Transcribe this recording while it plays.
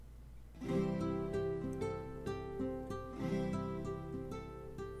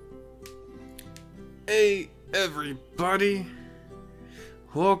Hey everybody,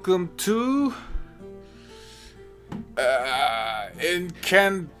 welcome to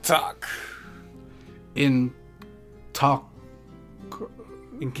Encanto. Encanto.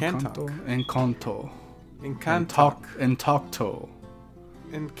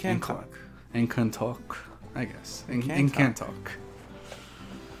 I guess. Encanto.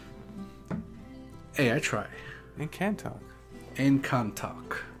 Hey, I try. Encanto.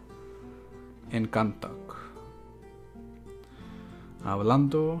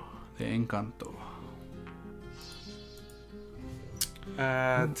 Hablando de Encanto.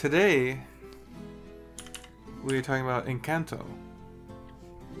 Today we're talking about Encanto.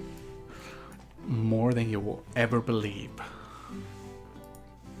 More than you will ever believe.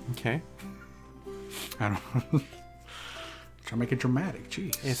 Okay. I don't know. Try to make it dramatic.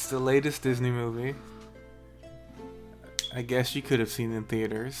 Jeez. It's the latest Disney movie. I guess you could have seen it in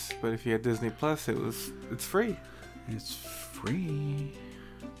theaters, but if you had Disney Plus, it's free. It's free.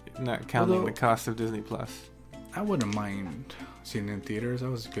 Not counting the cost of Disney Plus. I wouldn't mind seeing it in theaters. That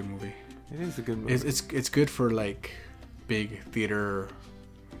was a good movie. It is a good movie. It's good for like big theater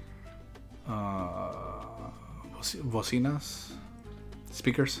bocinas,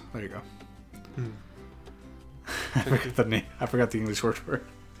 speakers. There you go. I forgot the name. I forgot the English word for it.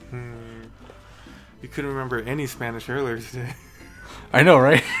 You couldn't remember any Spanish earlier today. I know,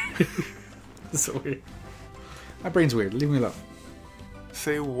 right? It's so weird. My brain's weird. Leave me alone.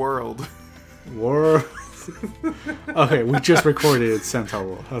 Say world. World. Okay, we just recorded Centaur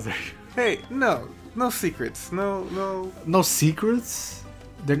World. How's that? Hey, no secrets. No secrets?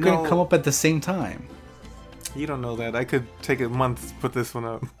 They're gonna come up at the same time. You don't know that. I could take a month to put this one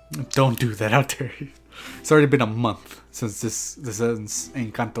up. Don't do that out there. It's already been a month since this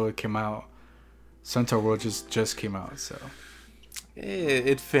Encanto came out. Centaur World just came out, so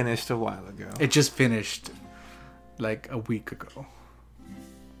it finished a while ago. It just finished like a week ago.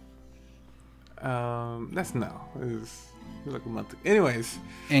 It was like a month. Anyways,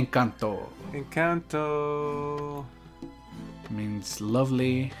 Encanto means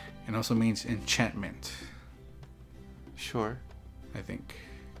lovely and also means enchantment. Sure. I think.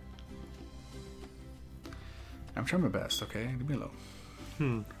 I'm trying my best, okay? Leave me alone.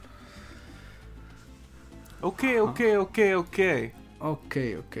 Okay.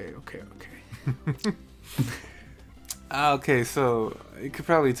 Okay, so you could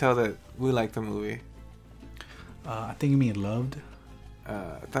probably tell that we like the movie. I think you mean loved.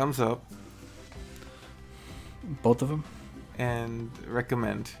 Thumbs up. Both of them? And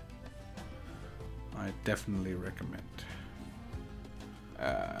recommend. I definitely recommend.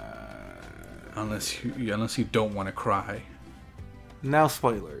 Unless you don't want to cry. Now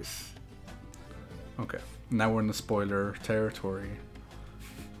spoilers. Okay. Now we're in the spoiler territory.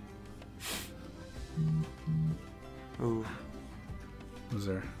 Ooh. Who's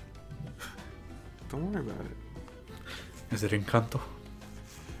there? Don't worry about it. Is it Encanto?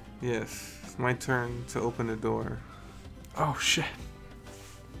 Yes. It's my turn to open the door. Oh shit.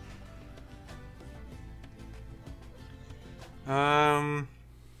 Okay,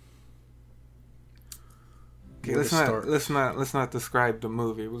 let's not describe the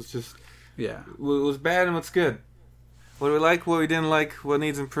movie. It was just it was bad and what's good. What do we like? What we didn't like? What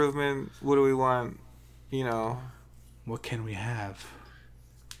needs improvement? What do we want? What can we have?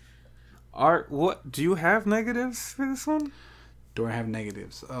 What do you have negatives for this one? Do I have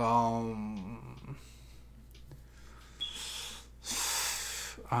negatives?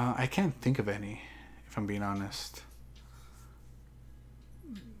 I can't think of any, if I'm being honest.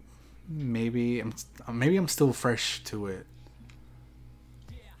 Maybe I'm still fresh to it,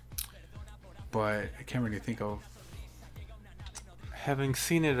 but I can't really think of. Having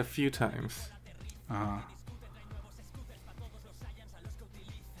seen it a few times.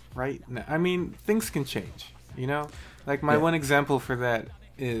 Right now, I mean, things can change. Like my one example for that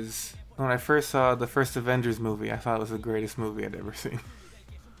is when I first saw the first Avengers movie. I thought it was the greatest movie I'd ever seen.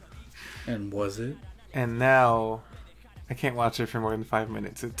 And was it? And now I can't watch it for more than 5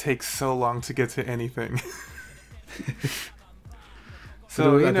 minutes. It takes so long to get to anything.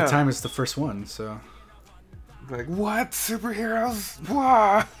 So at the time, it's the first one. So like, what superheroes?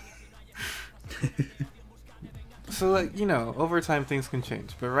 What? So over time things can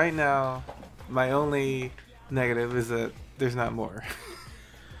change. But right now, my only negative is that there's not more.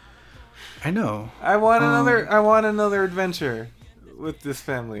 I know. I want another adventure with this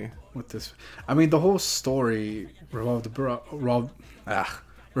family. I mean, the whole story revolved around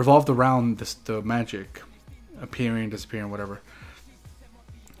the magic appearing, disappearing, whatever.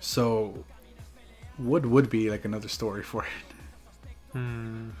 So, what would be like another story for it?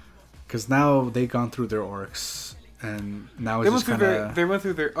 Because now they gone through their arcs, and now They it's went just through kind their of. they went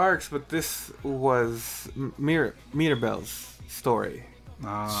through their arcs, but this was Mirabelle's story.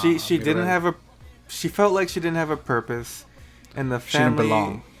 She didn't have a. She felt like she didn't have a purpose, and the She didn't family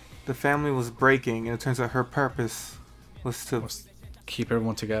belong. the family was breaking, and it turns out her purpose was to Keep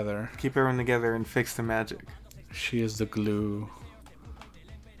everyone together. keep everyone together and fix the magic. She is the glue.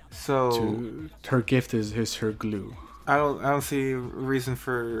 So Her gift is her glue. I don't see a reason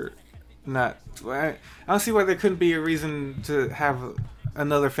for not. I don't see why there couldn't be a reason to have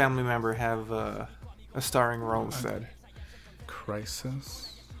another family member have a starring role instead.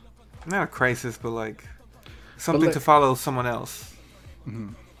 Crisis. Not a crisis, but like something like- to follow someone else.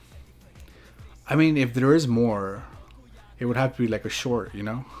 I mean, if there is more, it would have to be like a short, you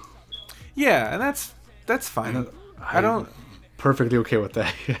know. Yeah, and that's fine. I don't Perfectly okay with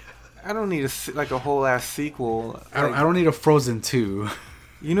that. I don't need like a whole ass sequel. I don't need a Frozen 2.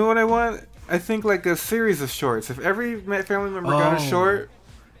 You know what I want? I think like a series of shorts. If every family member got a Oh. short,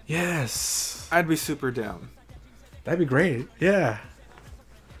 Yes. I'd be super down. That'd be great. Yeah.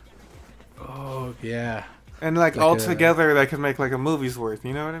 Oh, yeah. And like Like all a- together, that could make like a movie's worth.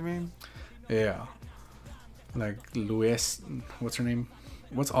 You know what I mean? Yeah. Like Louis, what's her name?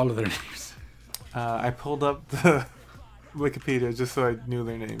 What's all of their names? I pulled up the Wikipedia just so I knew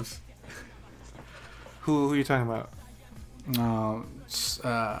their names. Who are you talking about?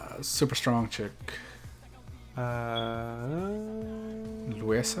 Super strong chick.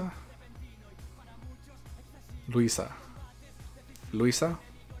 Luisa? Luisa?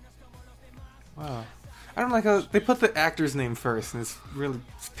 Wow. I don't like how they put the actor's name first, and it's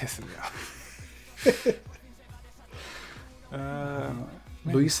pissing me off.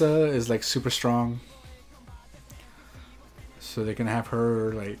 Luisa is like super strong. So they can have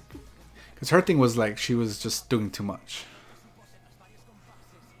her like. Because her thing was like she was just doing too much.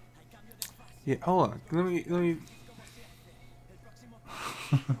 Yeah, hold on. Let me.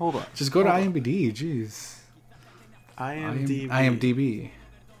 Hold on. Just go to Hold on. IMDb, jeez. IMDb. IMDb.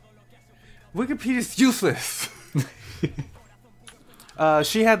 Wikipedia's useless.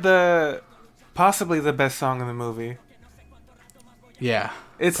 She had possibly the best song in the movie. Yeah.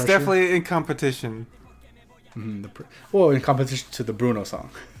 It's Pressure? definitely in competition Mhm, well, in competition to the Bruno song.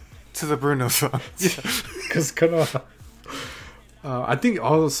 to the Bruno song. Because I think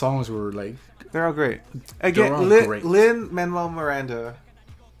all the songs were like. They're all great. They're Again, all great. Lin-Manuel Miranda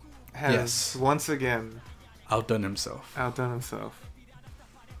has Yes. once again Outdone himself. outdone himself.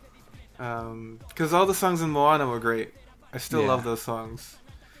 Because all the songs in Moana were great. I still Yeah. love those songs.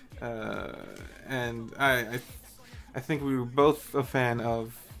 And I think we were both a fan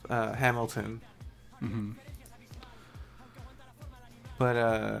of Hamilton. Hmm. But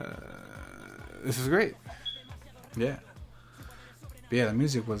this is great. Yeah. But yeah, the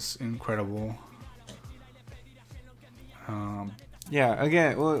music was incredible. Yeah,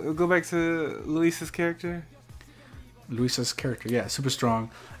 again, we'll go back to Luisa's character. Luisa's character, yeah, super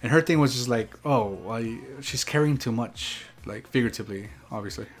strong. And her thing was just like, oh, well, she's carrying too much, like figuratively,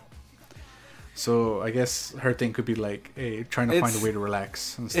 obviously. So I guess her thing could be like, hey, trying to find a way to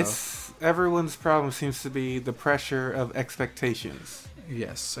relax and stuff. Everyone's problem seems to be the pressure of expectations.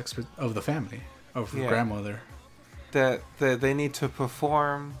 Yes, of the family, of her Yeah. grandmother. That they need to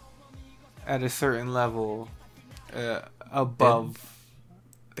perform at a certain level above.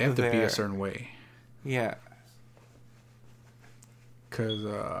 They have to be There. a certain way. Yeah, Because,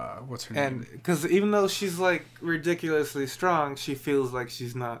 what's her and name? because even though she's like ridiculously strong, she feels like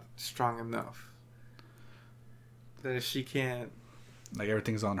she's not strong enough. That if she can't, Like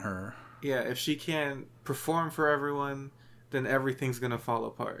everything's on her. yeah, if she can't perform for everyone, then everything's gonna fall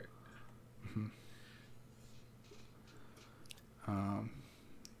apart.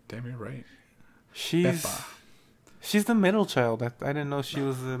 Damn, you're right. She's Peppa. she's the middle child. I didn't know she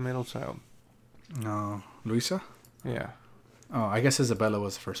was the middle child. No, Luisa? Yeah, Oh, I guess Isabella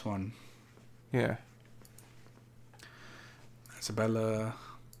was the first one. yeah. Isabella,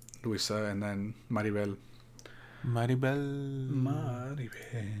 Luisa, and then Maribel. Maribel.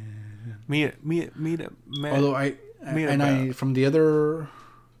 Maribel. Mira. Although Mirabel. from the other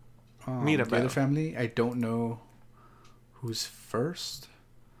Mirabel. the other family, I don't know who's first.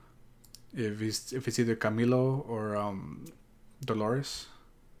 If it's either Camilo or Dolores.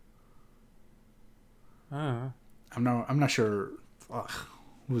 Oh. I'm not sure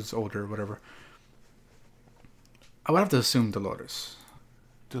who's older, whatever. I would have to assume Dolores.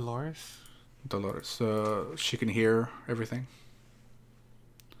 Dolores. She can hear everything.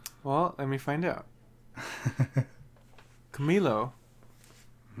 Well, let me find out. Camilo,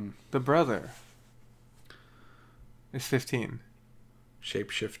 the brother, is 15.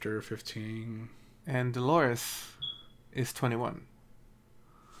 Shapeshifter 15. And Dolores is 21.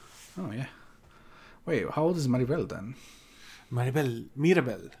 Oh yeah. Wait, how old is Maribel then? Mirabel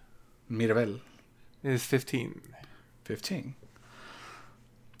Mirabel. is 15. 15.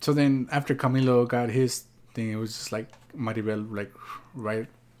 So then after Camilo got his thing, it was just like Maribel, like right,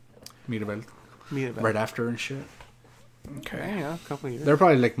 Mirabel, right after and shit. Okay. Yeah, a couple of years. They're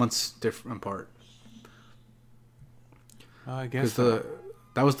probably like months different apart. I guess Because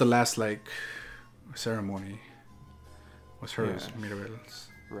that was the last like ceremony. Was hers, Yeah. Mirabel's.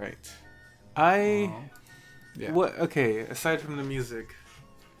 Right. Yeah. What? Okay. Aside from the music,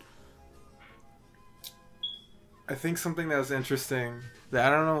 I think something that was interesting that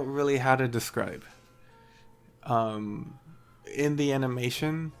I don't know really how to describe. In the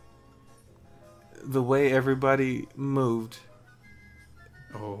animation, the way everybody moved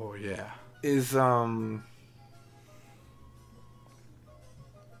Oh yeah. is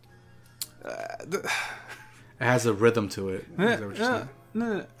It has a rhythm to it. Is that what you're saying?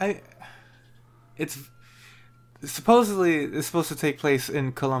 no, it's supposedly it's supposed to take place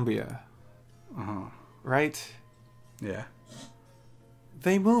in Colombia, right? Yeah.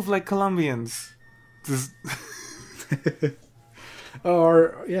 They move like Colombians. Just-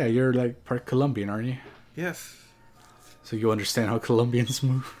 Or yeah, you're like part Colombian, aren't you? yes. So you understand how Colombians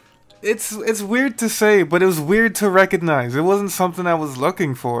move. It's weird to say, but it was weird to recognize. It wasn't something I was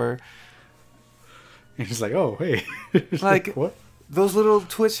looking for. And he's like, oh hey, Like what? those little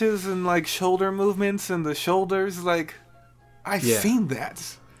twitches and like shoulder movements and the shoulders. Like I've Yeah. seen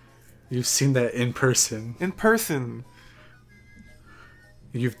that You've seen that in person. in person.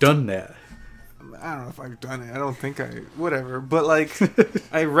 You've done that. I don't know if I've done it. I don't think I. Whatever. But like,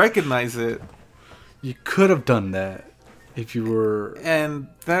 I recognize it, You could have done that if you were. and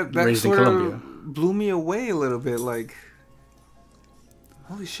that Raised in sort Colombia. of blew me away a little bit. Like,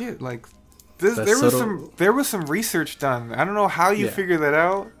 holy shit! Like, this That there was some research done. I don't know how you Yeah. figure that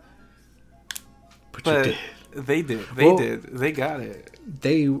out, But but you did. they did. Well- They got it.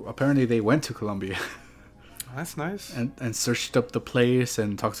 They apparently they went to Colombia That's nice. and searched up the place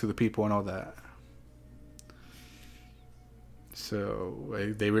and talked to the people and all that.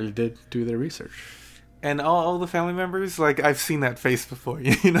 So they really did do their research. And all the family members, like I've seen that face before.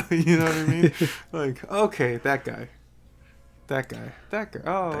 You know what I mean? Like, okay, that guy.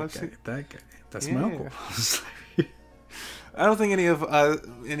 Oh, let's see. That guy. That's Yeah. my uncle. I don't think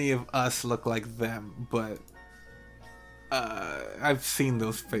any of us look like them, but I've seen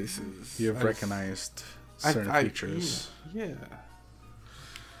those faces. You've I've- recognized certain features. Yeah.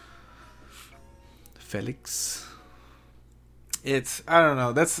 Felix. It's I don't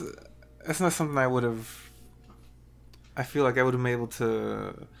know. That's not something I would have. I feel like I would have been able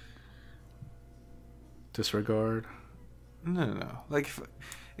to. Disregard. No. Like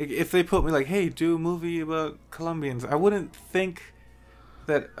if they put me like, hey, do a movie about Colombians, I wouldn't think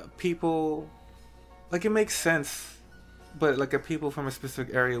that people. Like it makes sense, but like a people from a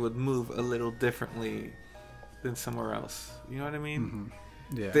specific area would move a little differently than somewhere else. You know what I mean?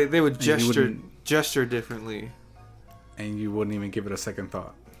 Mm-hmm. Yeah. They would And you gesture differently. And you wouldn't even give it a second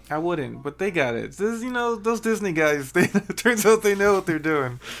thought. I wouldn't, but they got it. This, those Disney guys. They turns out they know what they're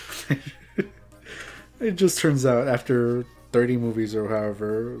doing. It just turns out after 30 movies or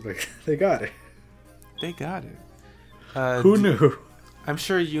however, like they got it. They got it. Who knew? I'm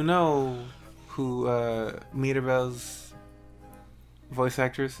sure you know who Mirabel's voice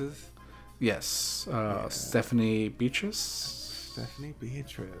actress is. Yes, Stephanie Beatrice Stephanie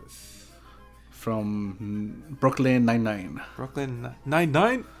Beatrice. from Brooklyn Nine-Nine. Brooklyn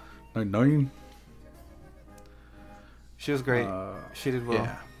Nine-Nine. Nine-Nine. She was great. She did well.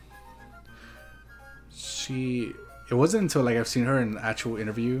 Yeah. It wasn't until like I've seen her in an actual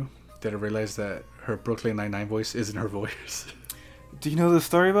interview that I realized that her Brooklyn Nine-Nine voice isn't her voice. Do you know the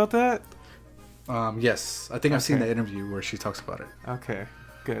story about that? Yes, I think I've seen Okay. the interview where she talks about it. Okay,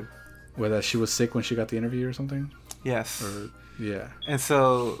 good. Whether she was sick when she got the interview or something. Yes. Or yeah. And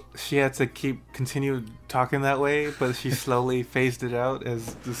so she had to continue talking that way, but she slowly phased it out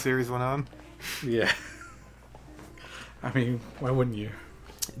as the series went on. Yeah. I mean, why wouldn't you?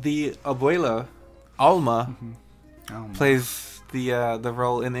 The abuela, Alma, Oh, plays the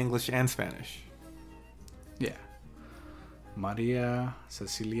role in English and Spanish. yeah. Maria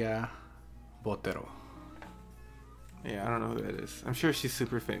Cecilia Botero. Yeah, I don't know who that is. I'm sure she's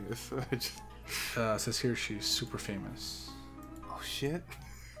super famous. Says here she's super famous. Oh shit!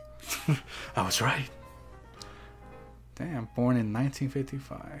 I was right. Damn, born in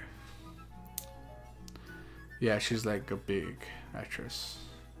 1955. Yeah, she's like a big actress.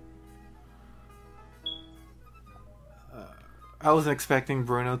 I wasn't expecting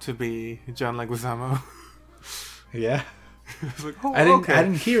Bruno to be John Leguizamo. Yeah. I was like, oh, I didn't. okay. I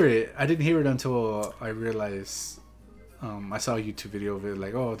didn't hear it. I didn't hear it until I realized. I saw a YouTube video of it.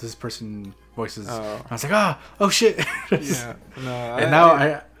 Like, oh, this person voices. Oh. I was like, oh shit. Yeah. No. And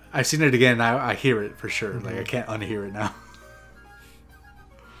now I've seen it again. I hear it for sure. Mm-hmm. Like I can't unhear it now.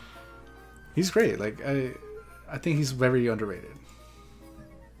 He's great. Like I think he's very underrated.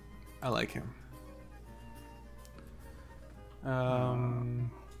 I like him.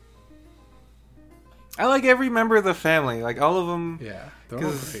 I like every member of the family, like all of them. Yeah, they're all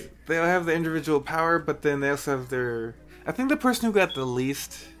Because great. they all have the individual power, but then they also have their. I think the person who got the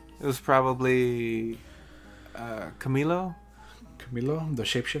least was probably Camilo. Camilo, the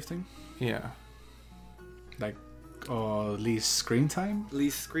shapeshifting, Yeah. like least screen time.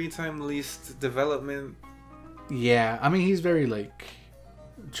 Least screen time, least development. Yeah, I mean he's very like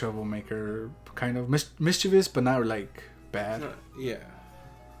troublemaker, kind of mischievous, but not like bad. Yeah.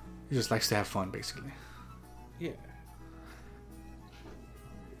 He just likes to have fun, basically. Yeah.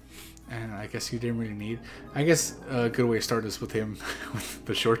 And I guess he didn't really need. I guess a good way to start is with him with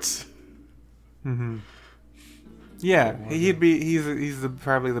the shorts. Mm-hmm. Yeah, he'd be. He's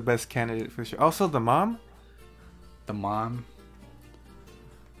probably the best candidate for sure. Also, the mom. The mom.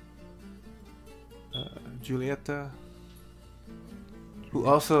 Julieta, who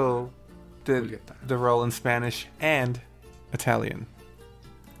also did Julieta. the role in Spanish and Italian.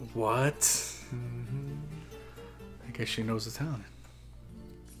 What? I guess she knows Italian.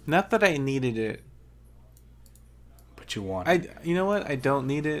 Not that I needed it. But you want it. You know what? I don't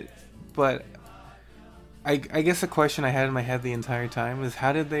need it, but I guess the question I had in my head the entire time is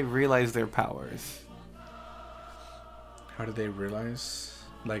how did they realize their powers? How did they realize?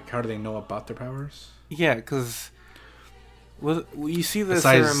 Like, how do they know about their powers? Yeah, because you see the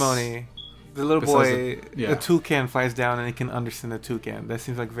Besides- ceremony. The little besides boy, the- yeah. the toucan flies down and he can understand the toucan. That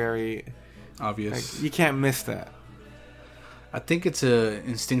seems like very Obvious. like you can't miss that. I think it's a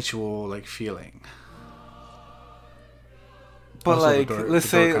instinctual like feeling. But Also, like, the door, let's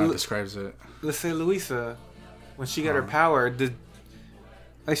the door say, kind of describes it. let's say Luisa, when she got her power, did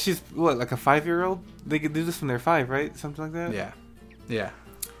like she's what like a 5-year-old? They could do this when they're 5, right? Something like that. Yeah, yeah,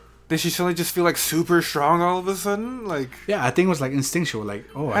 Did she suddenly just feel like super strong all of a sudden? Like, yeah. I think it was like instinctual. Like,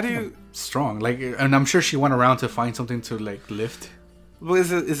 oh, How I do think you- I'm strong. Like, and I'm sure she went around to find something to like lift. well,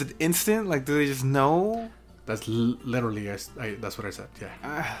 is it instant? Like, do they just know? That's literally that's what I said.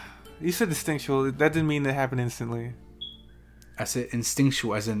 Yeah, You said instinctual. That didn't mean it happened instantly. I said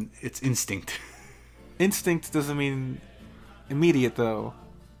instinctual, as in it's instinct. Instinct doesn't mean immediate, though.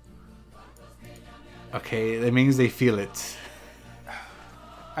 Okay, that means they feel it.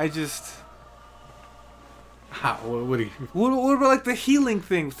 I just. How? What do you? What about like the healing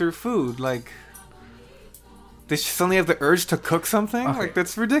thing through food? Like, did she suddenly have the urge to cook something? Okay. Like,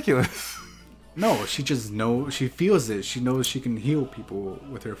 that's ridiculous. No, she just knows. She feels it. She knows she can heal people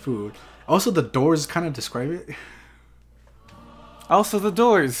with her food. Also, the doors kind of describe it. Also, the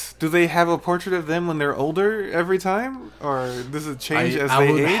doors. Do they have a portrait of them when they're older every time, or does it change as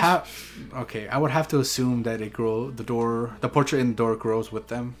they would age? Okay, I would have to assume that the portrait in the door grows with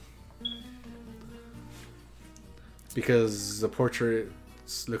them, because the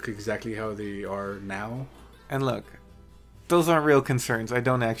portraits look exactly how they are now. And look, those aren't real concerns. I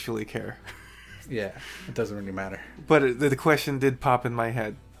don't actually care. Yeah, it doesn't really matter. But the question did pop in my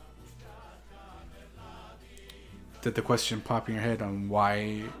head. Did the question pop in your head on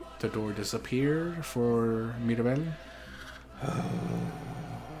why the door disappeared for Mirabel?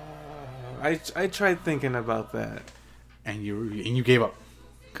 I tried thinking about that. And you gave up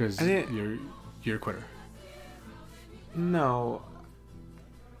because I didn't- you're a quitter. No.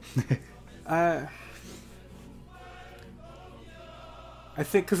 I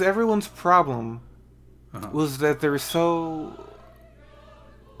think because everyone's problem was that they're so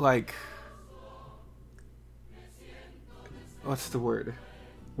like what's the word?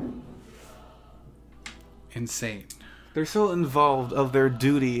 Insane. They're so involved of their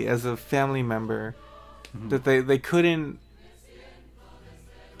duty as a family member that they couldn't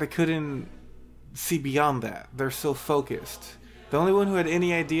see beyond that. They're so focused. The only one who had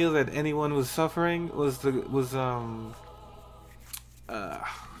any idea that anyone was suffering was jeez,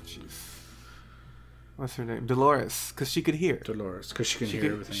 what's her name? Dolores, because she could hear. Dolores, because she can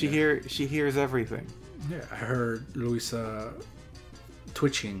hear everything. She hears everything. Yeah, I heard Luisa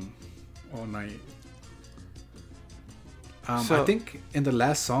twitching all night. So- I think in the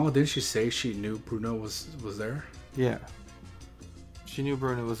last song, didn't she say she knew Bruno was there? Yeah, she knew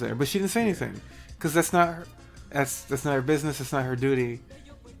Bruno was there, but she didn't say anything because that's not her business. It's not her duty.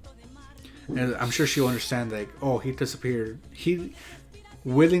 And I'm sure she'll understand, like, oh, he disappeared. He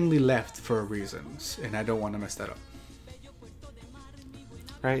willingly left for reasons, and I don't want to mess that up.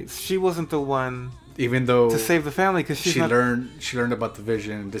 Right? She wasn't the one Even though to save the family because she learned about the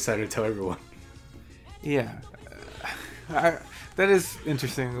vision and decided to tell everyone. Yeah. That is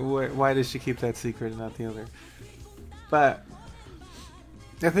interesting. Why does she keep that secret and not the other? But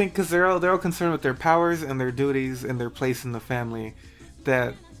I think because they're all concerned with their powers and their duties and their place in the family,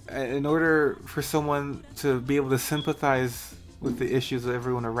 that in order for someone to be able to sympathize with the issues of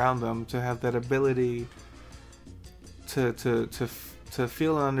everyone around them, to have that ability to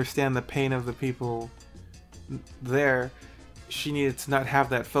feel and understand the pain of the people there, she needed to not have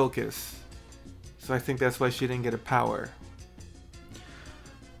that focus. So I think that's why she didn't get a power.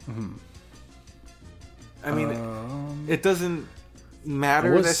 Mm-hmm. I mean, it doesn't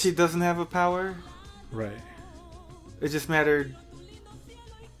matter that she doesn't have a power. Right. It just mattered.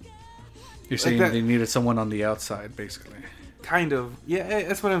 You're saying like they needed someone on the outside, basically. Kind of. Yeah,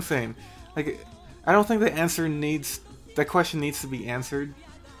 that's what I'm saying. Like, I don't think that question needs to be answered.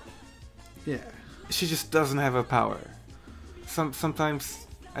 Yeah. She just doesn't have a power. Sometimes,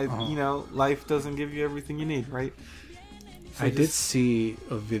 life doesn't give you everything you need, right? So I did see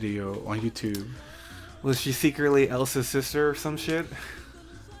a video on YouTube. Was she secretly Elsa's sister or some shit?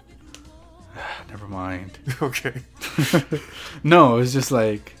 Never mind. Okay. No, it was just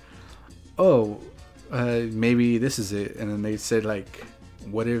like, maybe this is it. And then they said, like,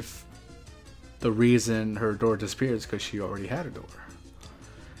 what if the reason her door disappeared is because she already had a door?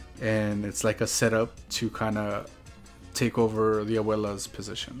 And it's like a setup to kind of take over the abuela's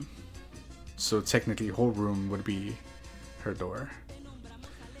position. So technically, whole room would be her door.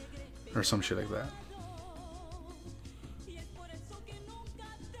 Or some shit like that.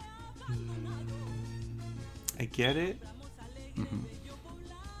 I get it. Mm-hmm.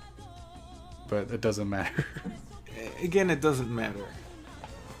 But it doesn't matter. Again, it doesn't matter.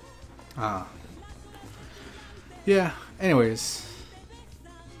 Yeah, anyways.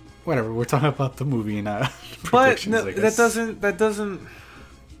 Whatever, we're talking about the movie now. But no, that doesn't.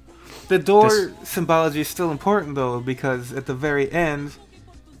 The door symbology is still important though, because at the very end,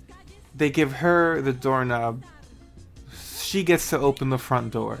 they give her the doorknob. She gets to open the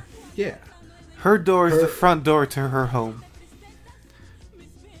front door. Yeah. Her door is the front door to her home.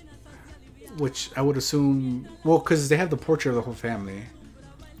 Which I would assume, well, because they have the portrait of the whole family.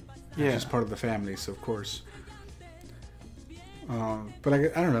 Yeah. She's part of the family, so of course. But I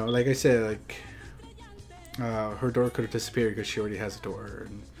don't know. Like I said, like her door could have disappeared because she already has a door,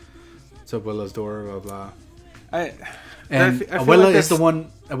 and it's Abuela's door, blah blah. Abuela like is the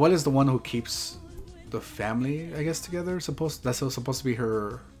one. Abuela is the one who keeps the family, I guess, together. That's supposed to be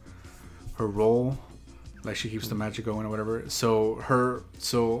her role. Like she keeps the magic going or whatever. So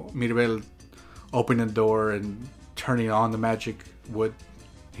Mirabel opening the door and turning on the magic would,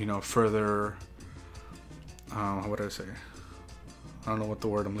 further. What do I say? I don't know what the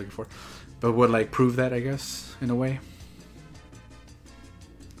word I'm looking for, but would like prove that, I guess, in a way.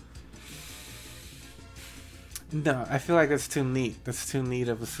 No, I feel like that's too neat. That's too neat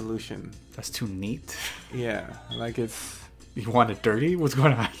of a solution. That's too neat. Yeah, like it's. You want it dirty? What's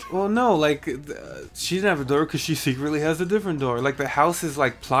going on? Well, no, like she didn't have a door because she secretly has a different door. Like the house is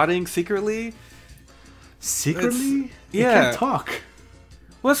like plotting secretly. Secretly? Yeah. You can't talk.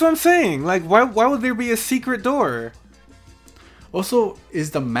 Well, that's what I'm saying. Like, why would there be a secret door? Also,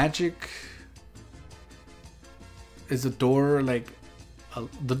 is the magic... Is the door like...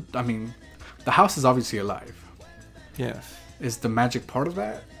 the house is obviously alive. Yes. Is the magic part of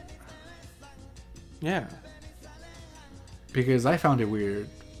that? Yeah. Because I found it weird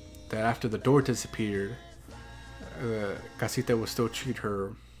that after the door disappeared, Casita would still treat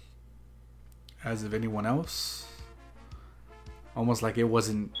her as if anyone else. Almost like it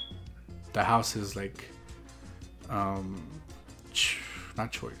wasn't the house's like not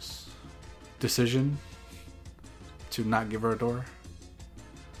choice, decision to not give her a door.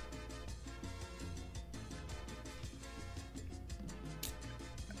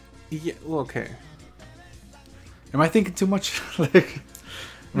 Yeah, well, okay. Am I thinking too much? Am I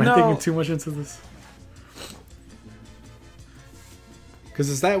thinking too much into this? Because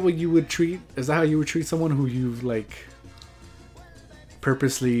is that how you would treat someone who you've like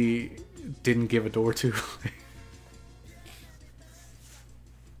purposely didn't give a door to?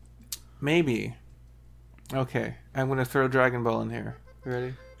 Maybe. Okay, I'm gonna throw Dragon Ball in here. You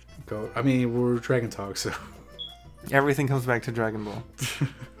ready? Go. I mean, we're Dragon Talk, so everything comes back to Dragon Ball.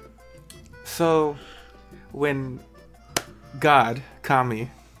 So, when God, Kami,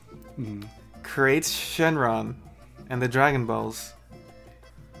 creates Shenron and the Dragon Balls,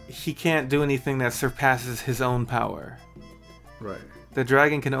 he can't do anything that surpasses his own power. Right. The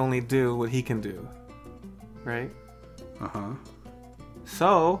dragon can only do what he can do. Right? Uh-huh.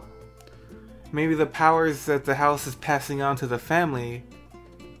 So, maybe the powers that the house is passing on to the family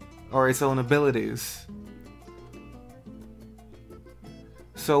are its own abilities.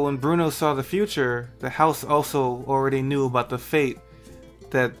 So when Bruno saw the future, the house also already knew about the fate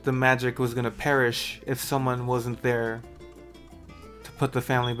that the magic was going to perish if someone wasn't there to put the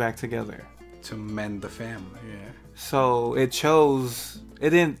family back together. To mend the family, yeah. So it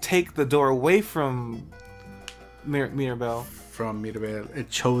didn't take the door away from Mirabel. From Mirabel,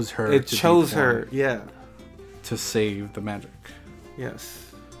 it chose her. It chose her, yeah. To save the magic. Yes.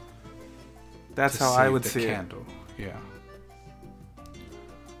 That's how I would see it. Candle, yeah.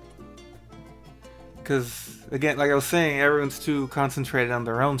 Because, again, like I was saying, everyone's too concentrated on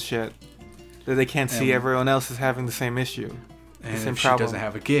their own shit that they can't see everyone else is having the same issue. And if she doesn't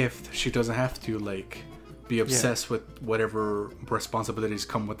have a gift, she doesn't have to, like, be obsessed with whatever responsibilities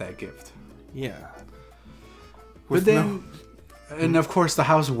come with that gift. Yeah. But then, and of course, the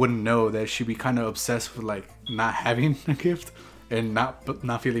house wouldn't know that she'd be kind of obsessed with, like, not having a gift and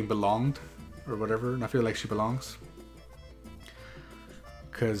not feeling belonged or whatever, not feel like she belongs.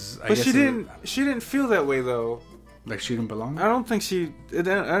 But she didn't feel that way though. Like she didn't belong. I don't think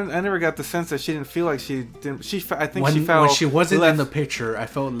I never got the sense that she didn't feel like she didn't. I think when, she felt when she wasn't in the picture. I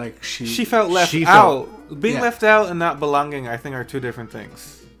felt like she felt left out. Being left out and not belonging, I think, are two different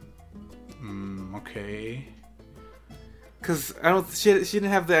things. Okay. Because she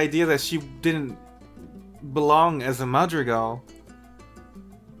didn't have the idea that she didn't belong as a Madrigal.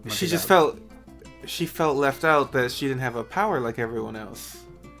 She just felt left out, that she didn't have a power like everyone else.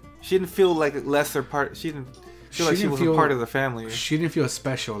 She didn't feel like lesser part. She didn't feel like she was a part of the family. She didn't feel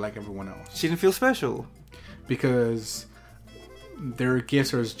special like everyone else. She didn't feel special because their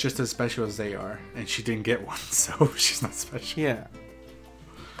gifts are just as special as they are, and she didn't get one, so she's not special. Yeah.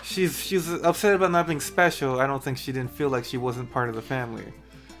 She's upset about not being special. I don't think she didn't feel like she wasn't part of the family.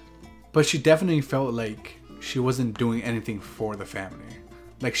 But she definitely felt like she wasn't doing anything for the family.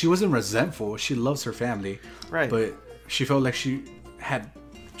 Like, she wasn't resentful. She loves her family. Right. But she felt like she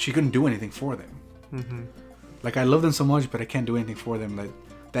couldn't do anything for them. Mm-hmm. Like, I love them so much, but I can't do anything for them. Like,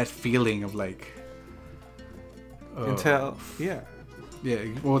 that feeling of, like... Yeah. Yeah,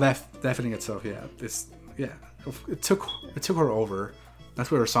 well, that feeling itself, yeah. It took her over. That's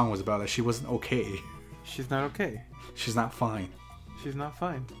what her song was about. That she wasn't okay. She's not okay. She's not fine. She's not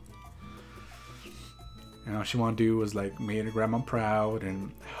fine. And all she wanted to do was, like, make her grandma proud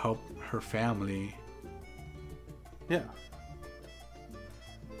and help her family. Yeah.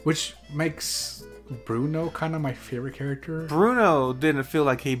 Which makes Bruno kind of my favorite character. Bruno didn't feel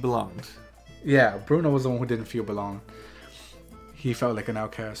like he belonged. Yeah, Bruno was the one who didn't feel belonged. He felt like an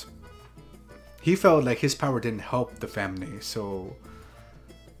outcast. He felt like his power didn't help the family, so...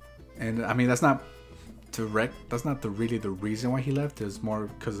 And, I mean, that's not direct. That's not really the reason why he left. It's more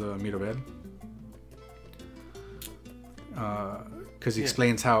because of Mirabel. Because he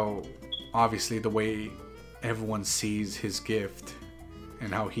explains how, obviously, the way everyone sees his gift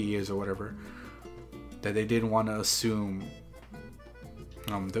and how he is or whatever, that they didn't want to assume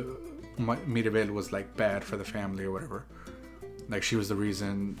Mirabel was, like, bad for the family or whatever. Like, she was the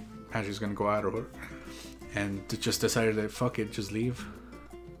reason Patrick's gonna go out, or and just decided that fuck it, just leave.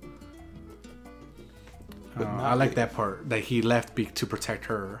 I like that part, that he left to protect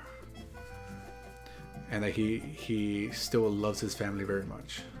her, and that he still loves his family very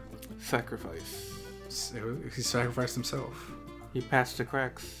much. Sacrifice. He sacrificed himself. He patched the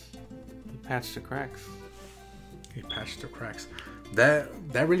cracks. He patched the cracks. That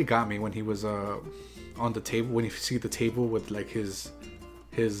really got me when he was on the table, when you see the table with, like, his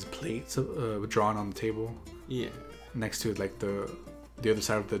plates drawn on the table. Yeah. Next to, like, the other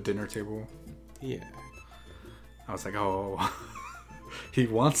side of the dinner table. Yeah. I was like, oh, he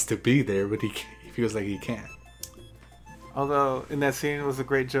wants to be there, but he feels like he can't. Although in that scene was a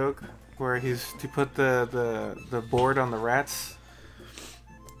great joke where he put the board on the rats,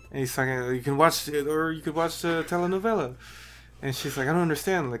 and he's talking. You can watch it, or you could watch the telenovela. And she's like, I don't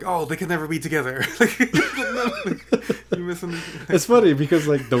understand. Like, oh, they can never be together. You missing? It's funny because,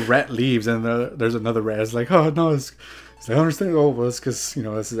 like, the rat leaves and there's another rat. It's like, oh no, it's like, I don't understand. Oh, well, it's because, you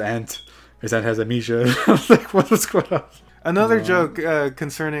know, this is aunt. His aunt has amnesia. I was like, what's going on? Another joke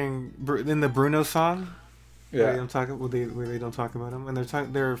concerning in the Bruno song. Yeah. Where they don't talk about him, and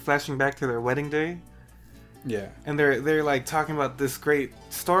they're flashing back to their wedding day. Yeah. And they're like talking about this great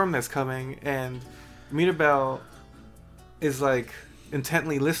storm that's coming, and Mirabel is, like,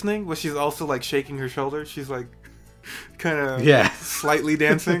 intently listening, but she's also, like, shaking her shoulders. She's like, kind of Yeah. slightly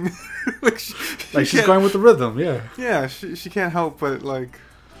dancing. like Like she's can't- going with the rhythm. Yeah. Yeah, she can't help but like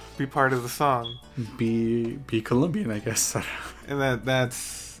be part of the song, Be Colombian, I guess. and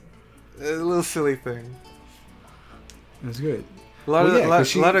that's a little silly thing. It's good. A lot Well, of yeah, a lot, 'cause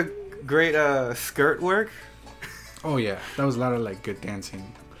she- lot of great skirt work. Oh yeah, that was a lot of like good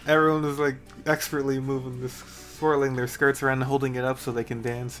dancing. Everyone was like expertly moving this, swirling their skirts around and holding it up so they can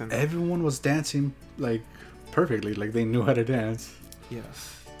dance. And Everyone was dancing like perfectly, like they knew how to dance.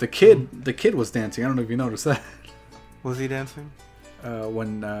 yes, The kid was dancing. I don't know if you noticed that. was he dancing?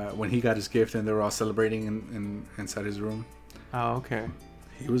 When he got his gift and they were all celebrating inside his room, Oh, okay.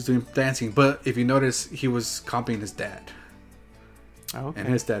 he was doing dancing. But if you notice, he was copying his dad, Oh, okay. and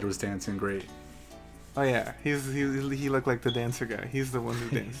his dad was dancing great. Oh yeah, he looked like the dancer guy. He's the one who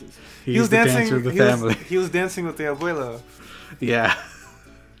dances. He's the dancer of the family. He was dancing with the abuela. Yeah.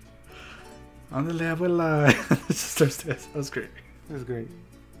 Andale, abuela. That was great. It was great.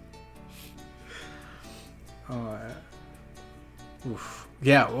 Oh, oof.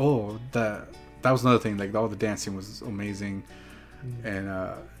 Yeah. Oh, that was another thing. Like all the dancing was amazing, and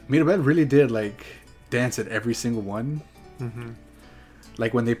Mirabel really did like dance at every single one. Mm-hmm.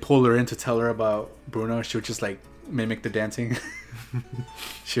 Like when they pulled her in to tell her about Bruno, she would just like mimic the dancing.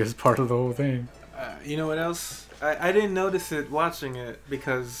 She was part of the whole thing. You know what else? I didn't notice it watching it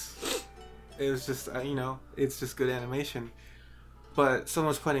because it was just it's just good animation. But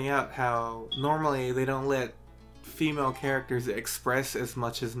someone's pointing out how normally they don't let female characters express as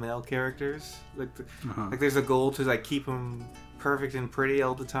much as male characters. Like there's a goal to like keep them perfect and pretty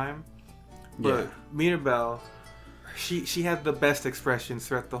all the time. But Yeah. Mirabel, she had the best expressions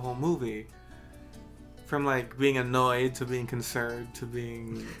throughout the whole movie. From like being annoyed to being concerned to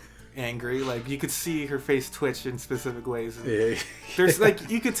being angry. Like you could see her face twitch in specific ways. And Yeah. there's like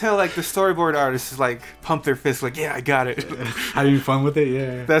you could tell like the storyboard artists like pump their fist like, yeah, I got it. Having fun with it,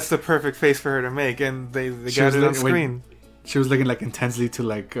 yeah. That's the perfect face for her to make, and they She got was it on like- screen. She was looking like intensely to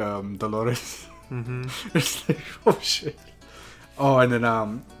like Dolores. Mm-hmm. It's like, oh shit. Oh, and then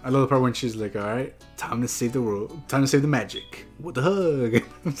I love the part when she's like, all right, time to save the world, time to save the magic with the hug.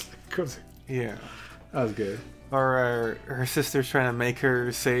 It's like, Yeah. that was good. Or her sister's trying to make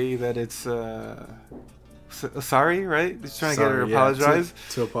her say that it's sorry, right? She's trying to get her to apologize,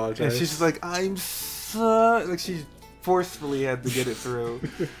 to apologize. and she's just like, I'm so like she forcefully had to get it through,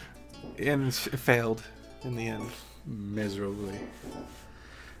 and it failed in the end. miserably,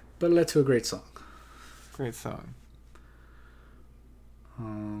 but it led to a great song. Great song.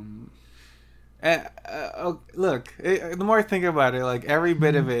 Look, the more I think about it, like every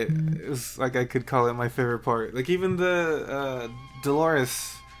bit of it is like I could call it my favorite part. Like even the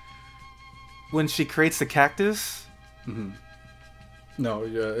Dolores, when she creates the cactus, No,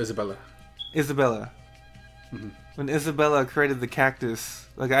 Isabella. Isabella. When Isabella created the cactus,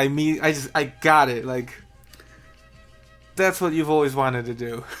 like I got it. Like that's what you've always wanted to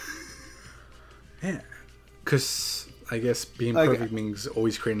do. Yeah, because I guess being Like- perfect means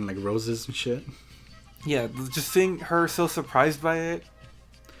always creating like roses and shit, Yeah, just seeing her so surprised by it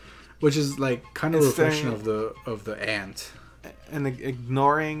which is like kind of a It's reflection saying- of the ant. and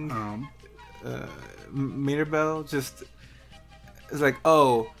ignoring Mirabel just is like,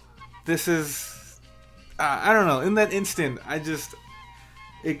 oh, this is I don't know. In that instant, I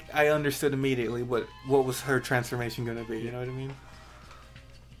understood immediately what was her transformation going to be. You know what I mean?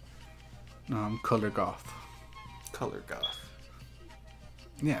 Color goth. Color goth.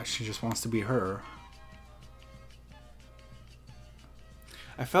 Yeah, she just wants to be her.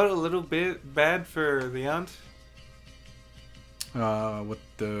 I felt a little bit bad for the aunt, With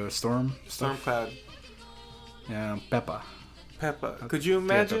the storm. stuff. Stormcloud. Yeah, Peppa. Peppa. Could you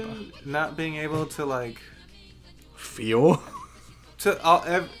imagine not being able to like Feel.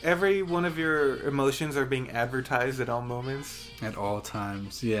 every one of your emotions are being advertised at all moments? At all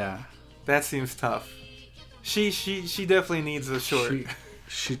times, yeah. That seems tough. She definitely needs a short.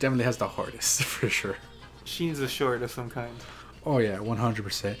 She definitely has the hardest, for sure. She needs a short of some kind. Oh yeah,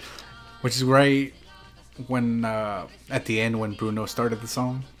 100%. Which is right when at the end when Bruno started the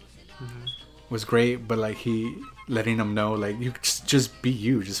song was great, but like he letting them know like you just be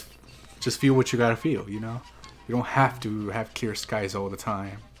you, just feel what you gotta feel, you know. You don't have to have clear skies all the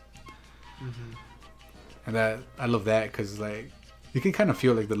time. And that I love that because like you can kind of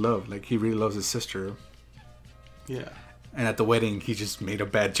feel like the love, like he really loves his sister. Yeah. And at the wedding, he just made a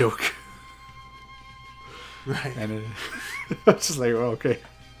bad joke. Right. And it, I was just like, oh, okay.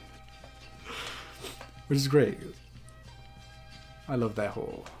 Which is great. I love that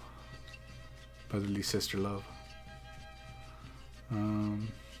whole brotherly sister love.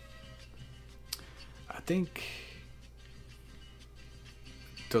 I think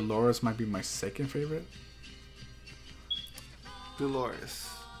Dolores might be my second favorite. Dolores.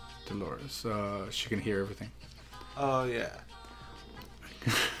 She can hear everything. Oh yeah.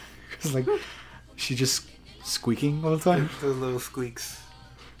 It's like she just squeaking all the time. Those little squeaks.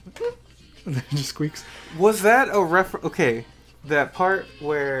 Just squeaks. Was that a reference? Okay, that part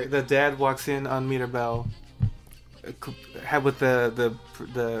where the dad walks in on Mirabel, had with the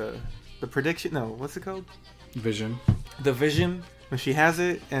prediction. No, what's it called? Vision. The vision, when she has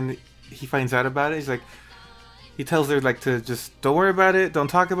it and he finds out about it. He's like, he tells her like to just don't worry about it, don't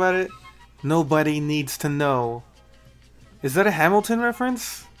talk about it. Nobody needs to know. Is that a Hamilton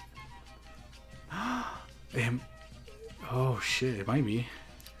reference? Oh shit, it might be.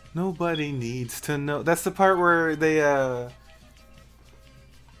 Nobody needs to know. That's the part where they I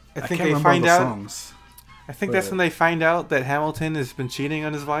think can't they find out. Songs, I think that's when they find out that Hamilton has been cheating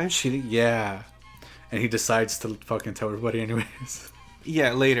on his wife. cheating. Yeah, and he decides to fucking tell everybody anyways.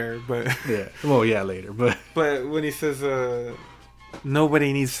 Yeah, later, but Yeah. Well, yeah, later, but but when he says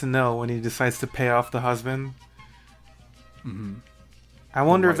nobody needs to know, when he decides to pay off the husband, I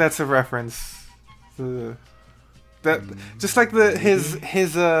wonder if that's a reference. That just like his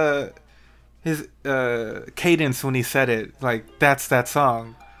cadence when he said it, like that's that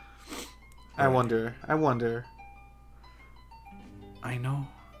song. I wonder. I know.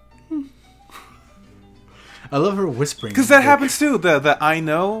 I love her whispering. Because that happens too. The I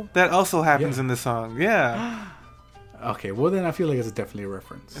know, that also happens in the song. Yeah. Okay, well then I feel like it's definitely a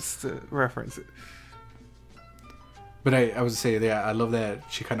reference. It's the reference. But I would say, yeah, I love that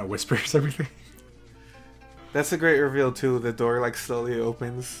she kind of whispers everything. That's a great reveal too. The door like slowly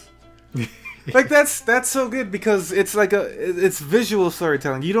opens. Like that's so good because it's like it's visual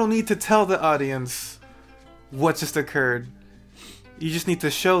storytelling. You don't need to tell the audience what just occurred. You just need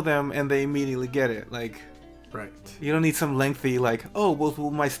to show them and they immediately get it. Like, right. You don't need some lengthy like, oh well,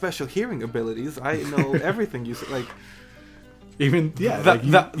 with my special hearing abilities, I know everything you said. Like, even you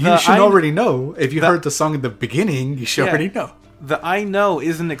should already know. If you heard the song in the beginning, you should already know. The I know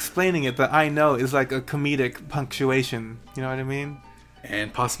isn't explaining it. The I know is like a comedic punctuation. You know what I mean?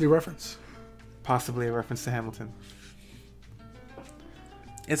 And possibly reference. Possibly a reference to Hamilton.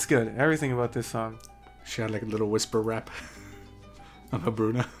 It's good. Everything about this song. She had like a little whisper rap about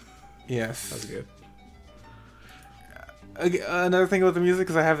Bruna. Yes. That's good. Another thing about the music,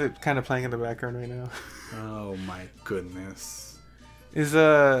 because I have it kind of playing in the background right now. Oh my goodness. Is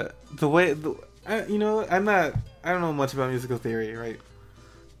the way... I don't know much about musical theory, right?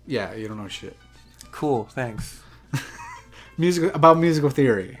 Yeah, you don't know shit. Cool, thanks. Musical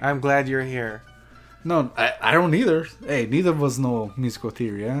theory. I'm glad you're here. No, I don't either. Hey, neither of us know musical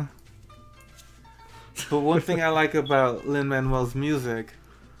theory, yeah? But one thing I like about Lin-Manuel's music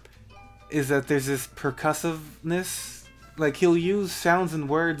is that there's this percussiveness. Like, he'll use sounds and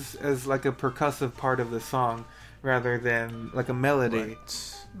words as like a percussive part of the song rather than like a melody.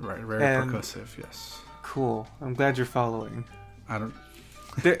 Right, very percussive, yes. Cool. I'm glad you're following. I don't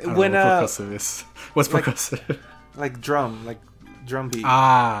know what percussive is. What's percussive? Like drum beat.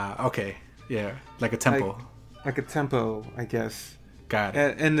 Ah, okay. Yeah, like a tempo. Like a tempo, I guess. Got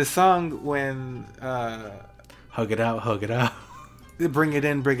it. And the song when... hug it out. Bring it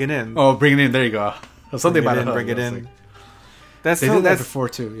in. Oh, bring it in, there you go. Something about it. Bring it in. They did that before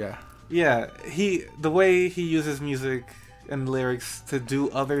too, yeah. Yeah, the way he uses music and lyrics to do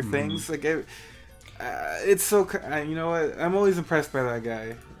other things, like it's so... you know what? I'm always impressed by that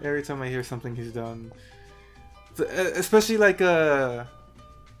guy. Every time I hear something he's done. Especially like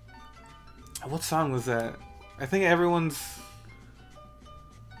what song was that? I think everyone's...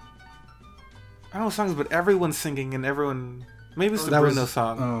 I don't know songs, but everyone's singing and everyone... Maybe it's the Bruno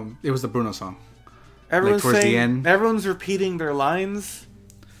song. It was the Bruno song. Everyone's towards saying, the end. Everyone's repeating their lines.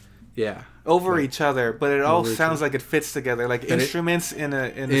 Yeah. Over each other, but it all sounds like it fits together, like instruments in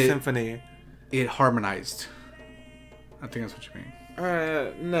a symphony. It harmonized. I think that's what you mean.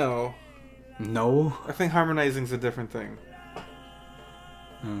 No. No? I think harmonizing's a different thing.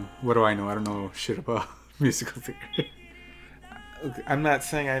 What do I know? I don't know shit about musical theory. I'm not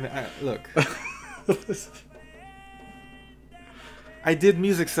saying I look. I did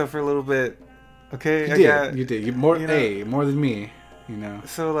music stuff for a little bit. Okay, you did. More than me. You know.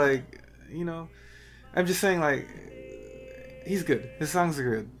 So like, I'm just saying like, he's good. His songs are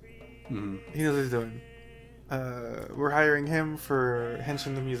good. Mm-hmm. He knows what he's doing. We're hiring him for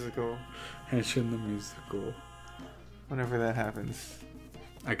Henshin the Musical. Henshin the Musical. Whenever that happens.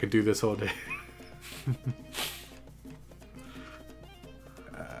 I could do this all day.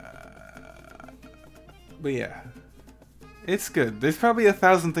 But yeah. It's good. There's probably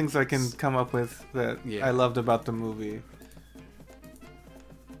 1,000 things I can come up with that I loved about the movie.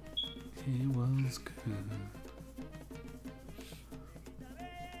 It was good.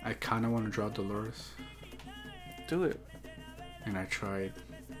 I kind of want to draw Dolores. Do it. And I tried.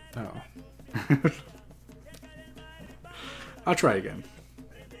 Oh. I'll try again.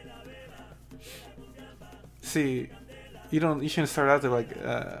 See, you shouldn't start out there like,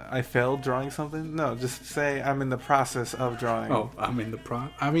 I failed drawing something. No, just say I'm in the process of drawing. Oh, I'm in the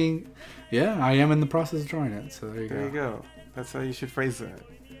I mean, yeah, I am in the process of drawing it. So there you go. That's how you should phrase that.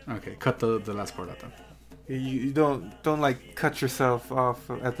 Okay, cut the last part out then. You don't like cut yourself off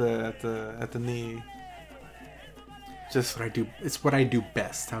at the knee. Just what I do. It's what I do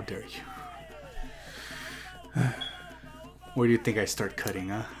best. How dare you? Where do you think I start cutting,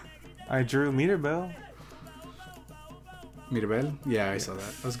 huh? I drew Mirabelle. Mirabelle? Yeah, I saw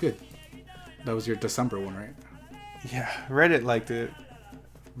that. That was good. That was your December one, right? Yeah, Reddit liked it.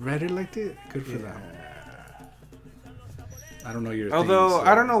 Reddit liked it? Good for them. I don't know your Although,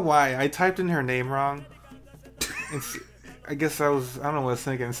 I don't know why. I typed in her name wrong. I guess I don't know what I was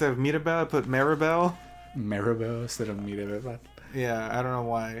thinking. Instead of Mirabelle, I put Maribel. Maribel instead of Mirabelle. Yeah, I don't know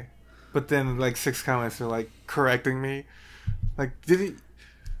why. But then, like, 6 comments are, like, correcting me. Like, you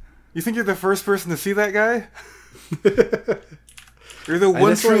think you're the first person to see that guy? You're the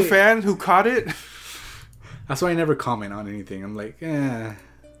one true fan who caught it? That's why I never comment on anything. I'm like,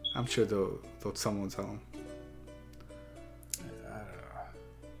 I'm sure someone will tell them.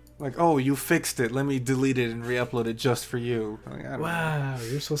 Like, oh, you fixed it. Let me delete it and re-upload it just for you. Like, wow,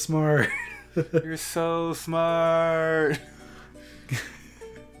 you're so smart. You're so smart.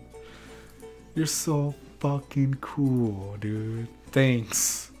 You're so fucking cool, dude.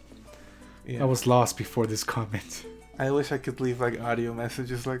 Thanks. Yeah. I was lost before this comment. I wish I could leave like audio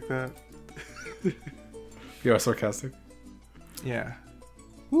messages like that. You are sarcastic? Yeah.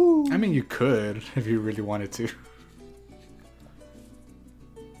 Woo. I mean, you could if you really wanted to.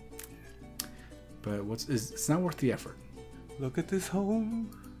 But it's not worth the effort. Look at this home.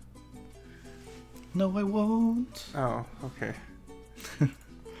 No, I won't. Oh, okay.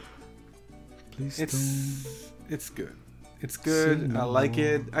 Please don't. It's good. It's good. I like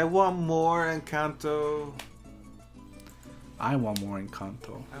it. I want more Encanto. I want more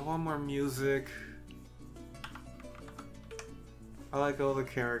Encanto. I want more music. I like all the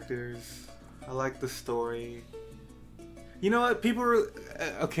characters. I like the story. You know what? People were...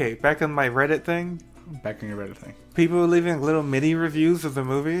 Okay, back on my Reddit thing. Back on your Reddit thing. People were leaving little mini reviews of the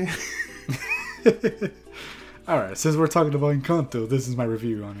movie. Alright, since we're talking about Encanto, this is my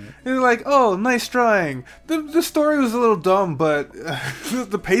review on it. And they're like, oh, nice drawing. The story was a little dumb, but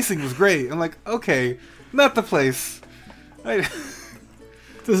the pacing was great. I'm like, okay, not the place. This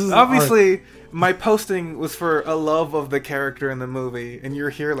is obviously... My posting was for a love of the character in the movie, and you're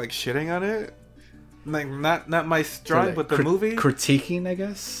here like shitting on it. Like not my drawing, like, but the movie critiquing, I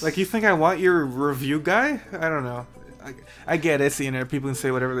guess. Like, you think I want your review guy? I don't know. I get it's the internet. People can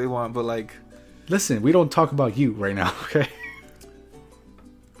say whatever they want, but like, listen, we don't talk about you right now, okay?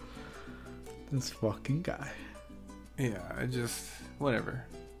 This fucking guy. Yeah, I just whatever.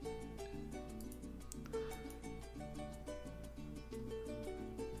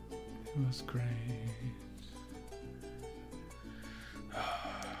 It was great.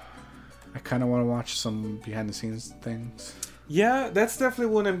 I kind of want to watch some behind the scenes things. Yeah, that's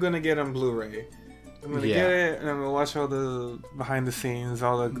definitely one I'm going to get on Blu-ray. I'm going to get it, and I'm going to watch all the behind the scenes,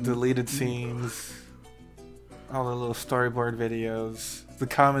 all the deleted scenes, all the little storyboard videos, the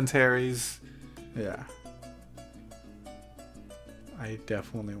commentaries. Yeah. I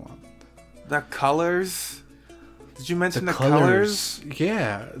definitely want the colors. Did you mention the colors?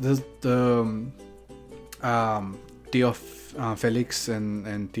 Yeah, the Tio Felix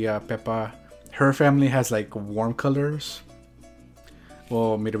and Tia Pepa, her family has like warm colors.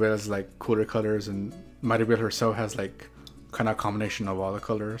 Well, Mirabel has like cooler colors, and Maribel herself has like kind of a combination of all the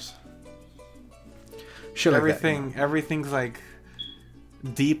colors. Shit, everything, like that, everything's like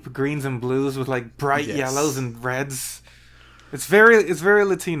deep greens and blues with like bright yellows and reds. It's very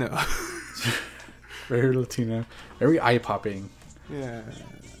Latino. Very Latino, very eye popping. Yeah,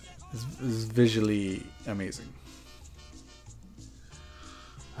 it's visually amazing.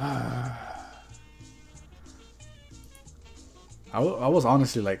 I was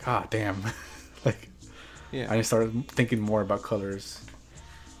honestly like, damn, like, yeah. I started thinking more about colors.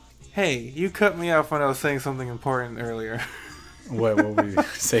 Hey, you cut me off when I was saying something important earlier. What were you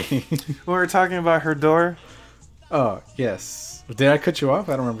saying? When we were talking about her door. Oh, yes. Did I cut you off?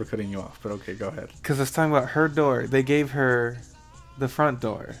 I don't remember cutting you off, but okay, go ahead. Because I was talking about her door. They gave her the front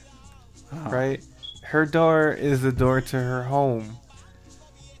door, right? Her door is the door to her home.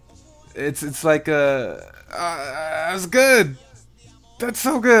 It's like that's good. That's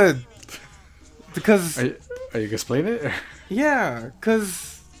so good. because Are you gonna explain it? yeah,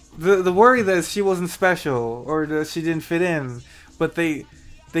 because the worry that she wasn't special or that she didn't fit in, but they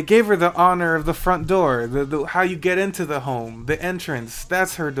gave her the honor of the front door, the how you get into the home, the entrance.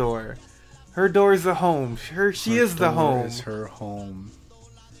 That's her door. Her door is the home. She is the home. Is her home.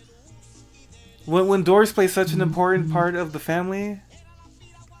 When doors play such an important part of the family,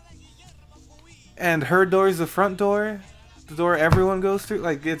 and her door is the front door, the door everyone goes through,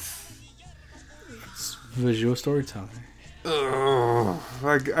 like it's Visual storytelling.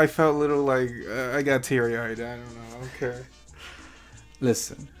 like I felt a little like I got teary eyed. I don't know. I don't care.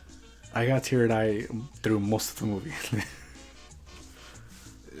 Listen, I got teary eyed through most of the movie.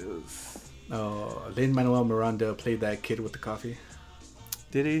 Lin-Manuel Miranda played that kid with the coffee.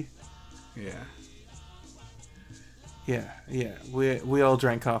 Did he? Yeah. Yeah. We all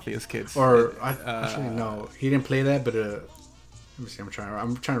drank coffee as kids. Or actually no, he didn't play that. But let me see. I'm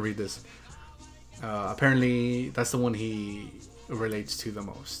trying to read this. Apparently, that's the one he relates to the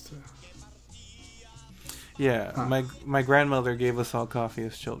most. Yeah, my grandmother gave us all coffee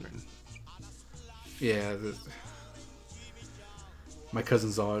as children. Yeah, my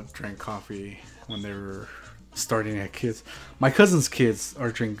cousins all drank coffee when they were starting at kids. My cousins' kids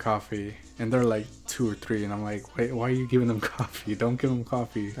are drinking coffee, and they're like 2 or 3, and I'm like, wait, why are you giving them coffee? Don't give them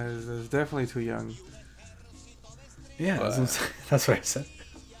coffee. That's definitely too young. Yeah, that's what I said.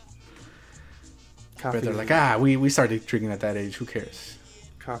 Coffee. But they're like, we started drinking at that age. Who cares?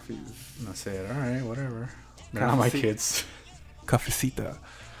 Coffee. And I said, all right, whatever. They're not my kids. Cafecita.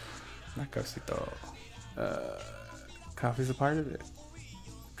 Not cafecito. Coffee's a part of it.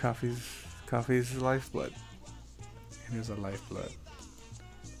 Coffee's the lifeblood. It is a lifeblood.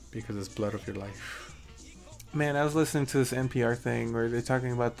 Because it's blood of your life. Man, I was listening to this NPR thing where they're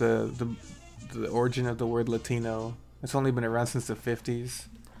talking about the origin of the word Latino. It's only been around since the 50s.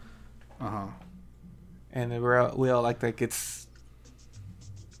 Uh-huh. And we all like it's...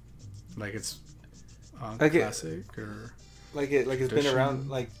 Like it's like classic or... Like it's been around,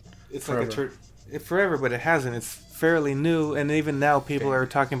 like it's forever. Like forever, but it hasn't. It's fairly new, and even now people are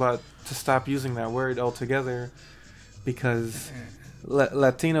talking about to stop using that word altogether because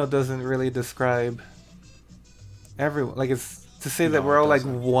Latino doesn't really describe everyone. Like it's to say that we're all like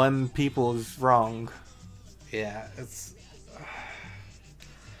one people is wrong. Yeah, it's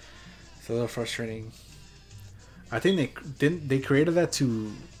a little frustrating. I think they created that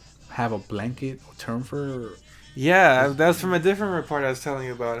to have a blanket term for. Yeah, that was from a different report I was telling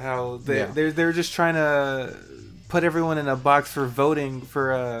you about. How they're just trying to put everyone in a box for voting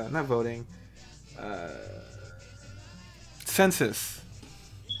for not voting, census.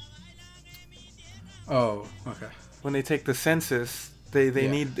 Oh, okay. When they take the census, they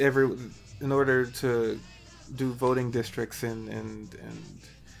need in order to do voting districts and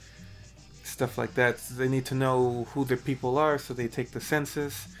stuff like that. They need to know who the people are, so they take the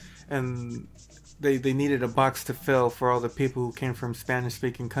census and. They needed a box to fill for all the people who came from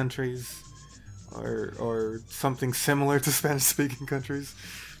Spanish-speaking countries, or something similar to Spanish-speaking countries.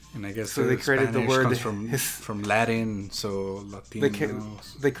 And I guess so they created Spanish the word comes from Latin, so Latino.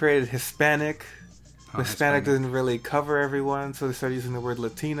 They created Hispanic. Hispanic doesn't really cover everyone, so they started using the word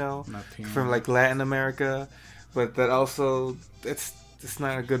Latino. From like Latin America, but that also it's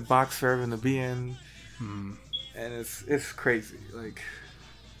not a good box for everyone to be in, and it's crazy. Like,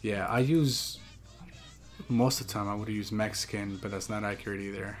 yeah, I use. Most of the time, I would use Mexican, but that's not accurate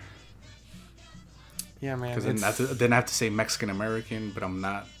either. Yeah, man. Because then I have to say Mexican American, but I'm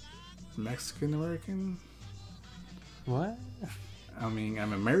not Mexican American. What? I mean,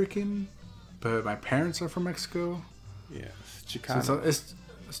 I'm American, but my parents are from Mexico. Yeah, it's Chicano. So it's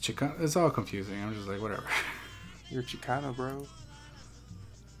Chicano. It's all confusing. I'm just like, whatever. You're Chicano, bro.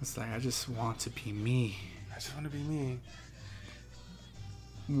 It's like I just want to be me. I just want to be me.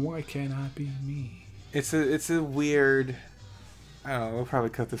 Why can't I be me? It's a weird. I don't know. We'll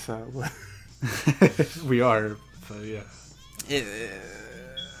probably cut this out. But we are, but yeah. This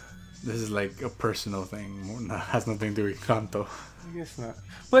is like a personal thing. It has nothing to do with Encanto. I guess not.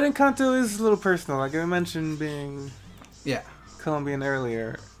 But Encanto is a little personal. Like I mentioned, being Colombian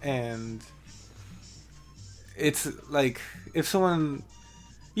earlier, and it's like if someone.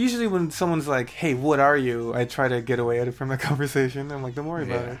 Usually, when someone's like, "Hey, what are you?" I try to get away from the conversation. I'm like, "Don't worry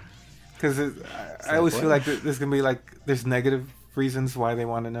about it." Because I always feel like there's gonna be like there's negative reasons why they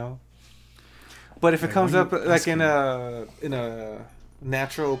want to know. But if it comes up like in a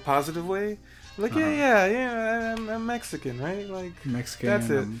natural positive way, like I'm Mexican, right? Like Mexican, that's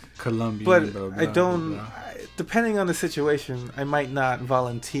it. I'm Colombian, but blah, blah, I don't. blah. Depending on the situation, I might not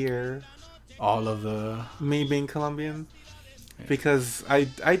volunteer all of the me being Colombian because I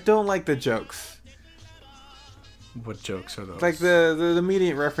don't like the jokes. What jokes are those? Like the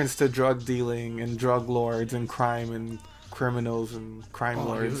immediate reference to drug dealing and drug lords and crime and criminals and crime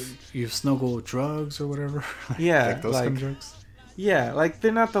lords. You snuggle drugs or whatever. Yeah, like those kind of jokes. Yeah, like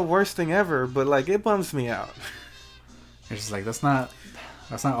they're not the worst thing ever, but like it bums me out. It's just like that's not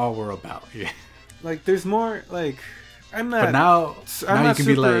all we're about. Yeah. Like there's more. Like I'm not. But now you can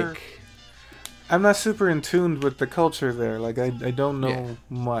be like. I'm not super in tune with the culture there. Like I don't know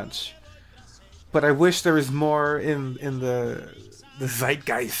much. But I wish there was more in the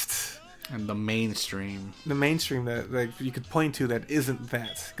zeitgeist and the mainstream. The mainstream that like you could point to that isn't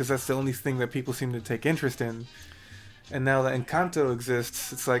that, because that's the only thing that people seem to take interest in. And now that Encanto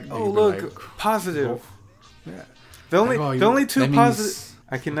exists, it's like, oh look, like, positive. Yeah. The only two positive.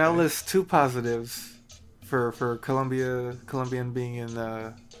 I can now list two positives for Colombian being in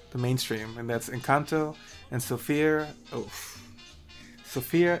the mainstream, and that's Encanto and Sofia. Oh.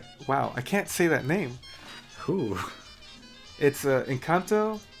 Sofia, wow, I can't say that name. Who? It's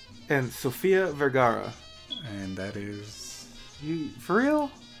Encanto and Sofia Vergara. And that is... You, for real?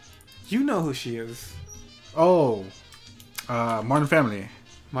 You know who she is. Oh, Modern Family.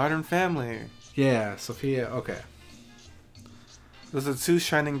 Modern Family. Yeah, Sofia, okay. Those are two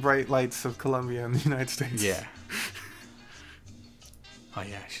shining bright lights of Colombia and the United States. Yeah. Oh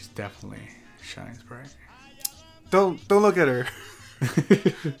yeah, she's definitely shines bright. Don't look at her.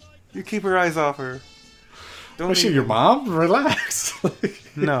 You keep her eyes off her. Is she your mom? Relax.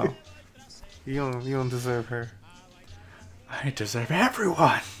 No, you don't deserve her. I deserve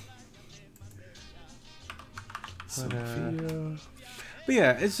everyone. But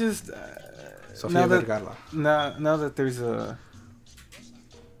yeah, it's just Sofia Vergara. Now that there's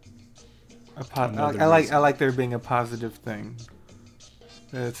I like there being a positive thing.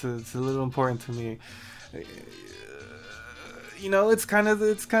 It's a little important to me. You know, it's kind of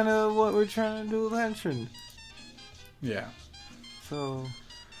what we're trying to do with Henshin. Yeah. So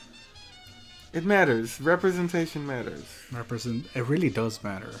it matters. Representation matters. It really does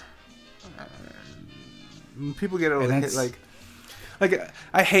matter. People get like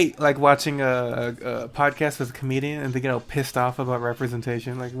I hate like watching a podcast with a comedian and they get all pissed off about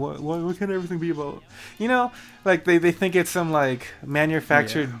representation. Like what can everything be about? You know, like they think it's some like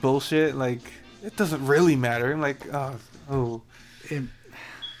manufactured bullshit. Like it doesn't really matter. I'm like oh.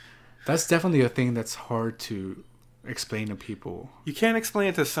 That's definitely a thing that's hard to explain to people. You can't explain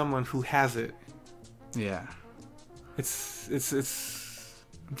it to someone who has it. Yeah. It's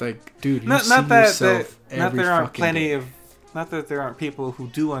like, dude, not that there aren't plenty of, not that there aren't people who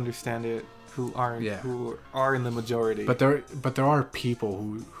do understand it who are in the majority. But there are people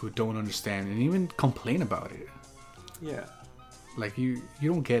who don't understand and even complain about it. Yeah. Like you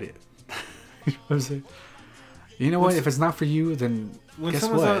don't get it. You know what I'm saying? You know what? If it's not for you, then guess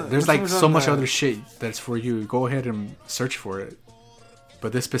what? There's like so much other shit that's for you. Go ahead and search for it.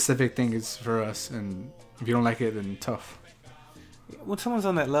 But this specific thing is for us, and if you don't like it, then tough. When someone's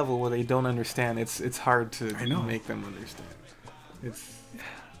on that level where they don't understand, it's hard to make them understand.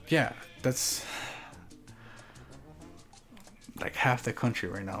 That's like half the country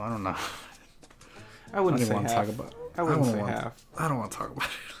right now. I don't know. I wouldn't say half. I wouldn't say half. I don't want to talk about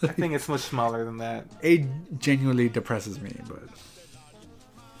it. I think it's much smaller than that. It genuinely depresses me, but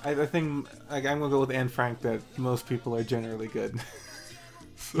I think like I'm gonna go with Anne Frank that most people are generally good.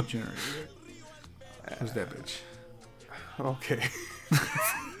 Generally good. Who's that bitch? Okay.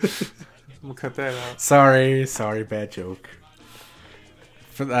 We'll cut that out. Sorry, bad joke.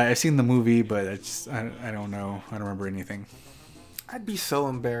 I've seen the movie, but I don't know. I don't remember anything. I'd be so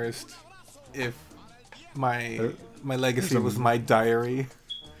embarrassed if my legacy was my diary.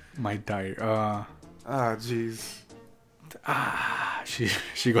 My diary. Jeez.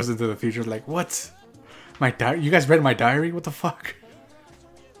 She goes into the future like, what? My diary? You guys read my diary? What the fuck?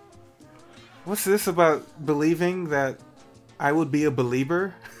 What's this about believing that I would be a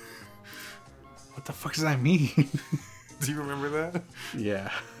believer? What the fuck does that mean? Do you remember that?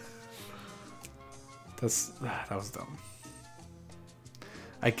 Yeah. That was dumb.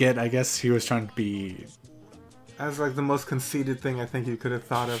 I guess he was trying to be... That's like the most conceited thing I think you could have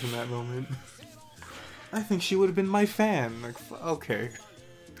thought of in that moment. I think she would have been my fan. Like, okay.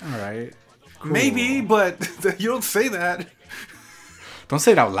 Alright. Cool. Maybe, but you don't say that. Don't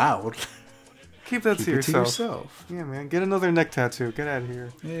say it out loud. Keep that to yourself. Yeah, man. Get another neck tattoo. Get out of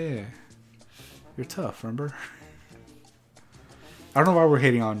here. Yeah. You're tough, remember? I don't know why we're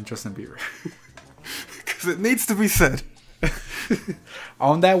hating on Justin Bieber. Because it needs to be said.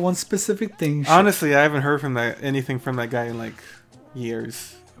 On that one specific thing. Honestly, I haven't heard anything from that guy in like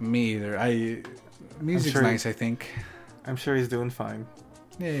years. Me either. Music's nice, I think. I'm sure he's doing fine.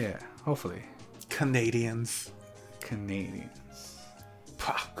 Yeah, hopefully. Canadians. Canadians.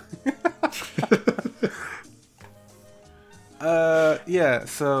 Yeah.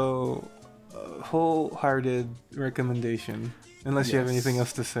 So, wholehearted recommendation. Unless you have anything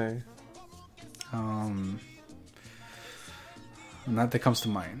else to say. Not that comes to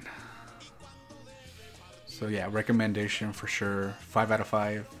mind. So yeah, recommendation for sure. 5 out of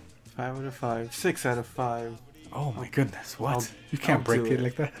 5. 5 out of 5. 6 out of 5. Oh my goodness! What? You I'll can't break do it it.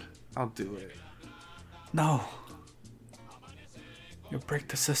 like that. I'll do it. No. You break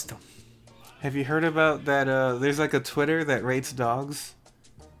the system. Have you heard about that? There's like a Twitter that rates dogs.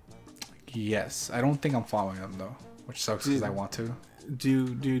 Yes, I don't think I'm following them though, which sucks because I want to.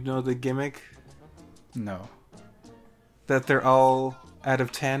 Do you know the gimmick? No. That they're all out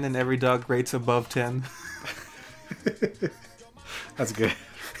of 10 and every dog rates above 10. That's good.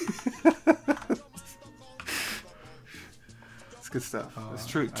 It's good stuff. It's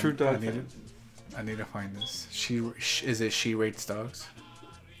true dog. I need to find this. She rates dogs?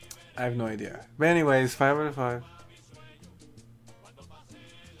 I have no idea. But anyways, 5 out of 5.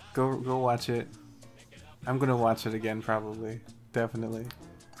 Go watch it. I'm gonna watch it again probably. Definitely.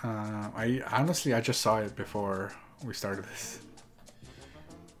 I just saw it before we started this.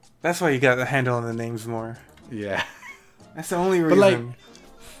 That's why you got the handle on the names more. Yeah. That's the only But reason.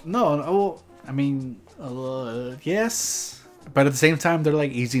 No, I mean, yes, but at the same time, they're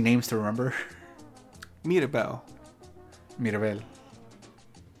like easy names to remember. Mirabel. Mirabel.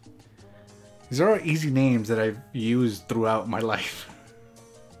 These are all easy names that I've used throughout my life.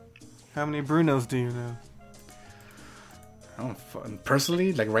 How many Brunos do you know?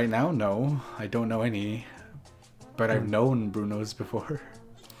 Personally, like right now, no, I don't know any. But I've known Bruno's before.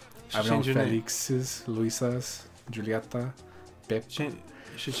 I've known Felix's, Luisa's, Julieta, Pep. You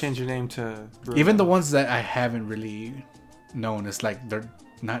should change your name to Bruno. Even the ones that I haven't really known, it's like they're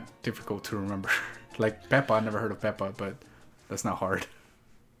not difficult to remember. Like Peppa, I never heard of Peppa, but that's not hard.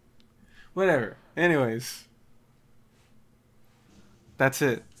 Whatever. Anyways. That's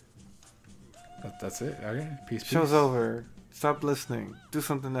it. That's it. Okay. Peace. Show's over. Stop listening. Do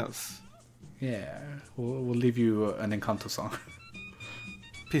something else. Yeah. We'll leave you an Encanto song.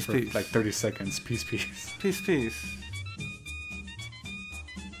 Peace, for peace. Like 30 seconds. Peace. Peace, peace.